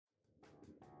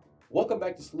Welcome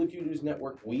back to Saluki News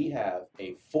Network. We have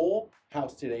a full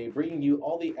house today, bringing you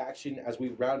all the action as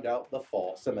we round out the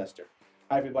fall semester.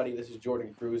 Hi everybody, this is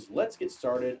Jordan Kruse. Let's get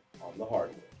started on the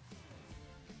hardwood.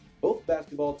 Both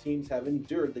basketball teams have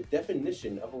endured the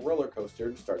definition of a roller coaster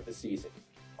to start the season.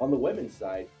 On the women's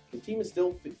side, the team is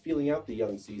still feeling out the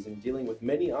young season, dealing with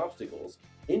many obstacles,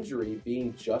 injury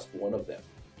being just one of them.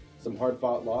 Some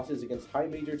hard-fought losses against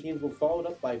high-major teams were followed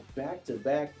up by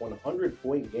back-to-back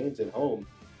 100-point games at home,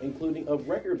 including a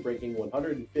record-breaking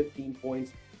 115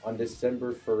 points on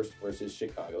December 1st versus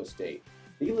Chicago State.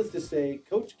 Needless to say,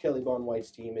 Coach Kelly Von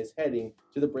White's team is heading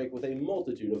to the break with a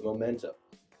multitude of momentum.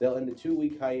 They'll end a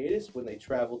 2-week hiatus when they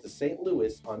travel to St.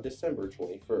 Louis on December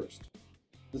 21st.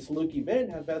 The Saluki men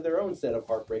have had their own set of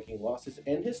heartbreaking losses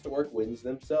and historic wins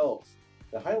themselves,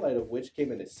 the highlight of which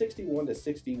came in a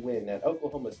 61-60 win at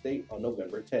Oklahoma State on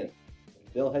November 10th.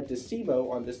 They'll head to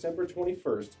SEMO on December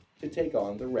 21st to take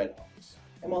on the Redhawks.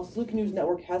 And while Saluki News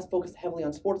Network has focused heavily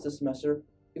on sports this semester,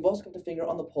 we've also kept a finger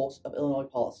on the pulse of Illinois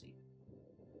policy.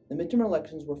 The midterm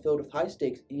elections were filled with high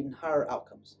stakes and even higher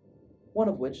outcomes, one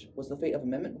of which was the fate of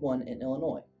Amendment 1 in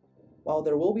Illinois. While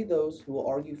there will be those who will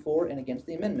argue for and against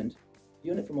the amendment,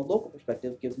 viewing it from a local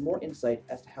perspective gives more insight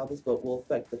as to how this vote will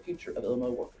affect the future of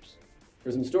Illinois workers.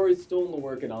 For some stories still in the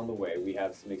work and on the way, we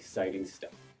have some exciting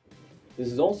stuff.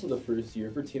 This is also the first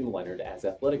year for Tim Leonard as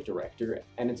athletic director,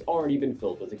 and it's already been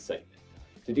filled with excitement.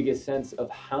 To dig a sense of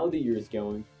how the year is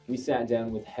going, we sat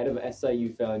down with head of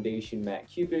SIU Foundation Matt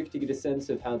Cupic to get a sense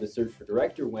of how the search for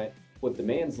director went, what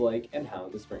demand's like, and how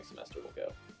the spring semester will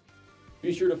go.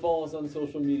 Be sure to follow us on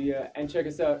social media and check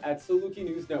us out at Saluki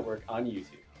News Network on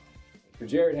YouTube. For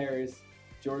Jared Harris,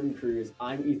 Jordan Kruse,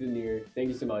 I'm Ethan Neir. Thank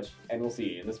you so much, and we'll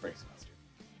see you in the spring semester.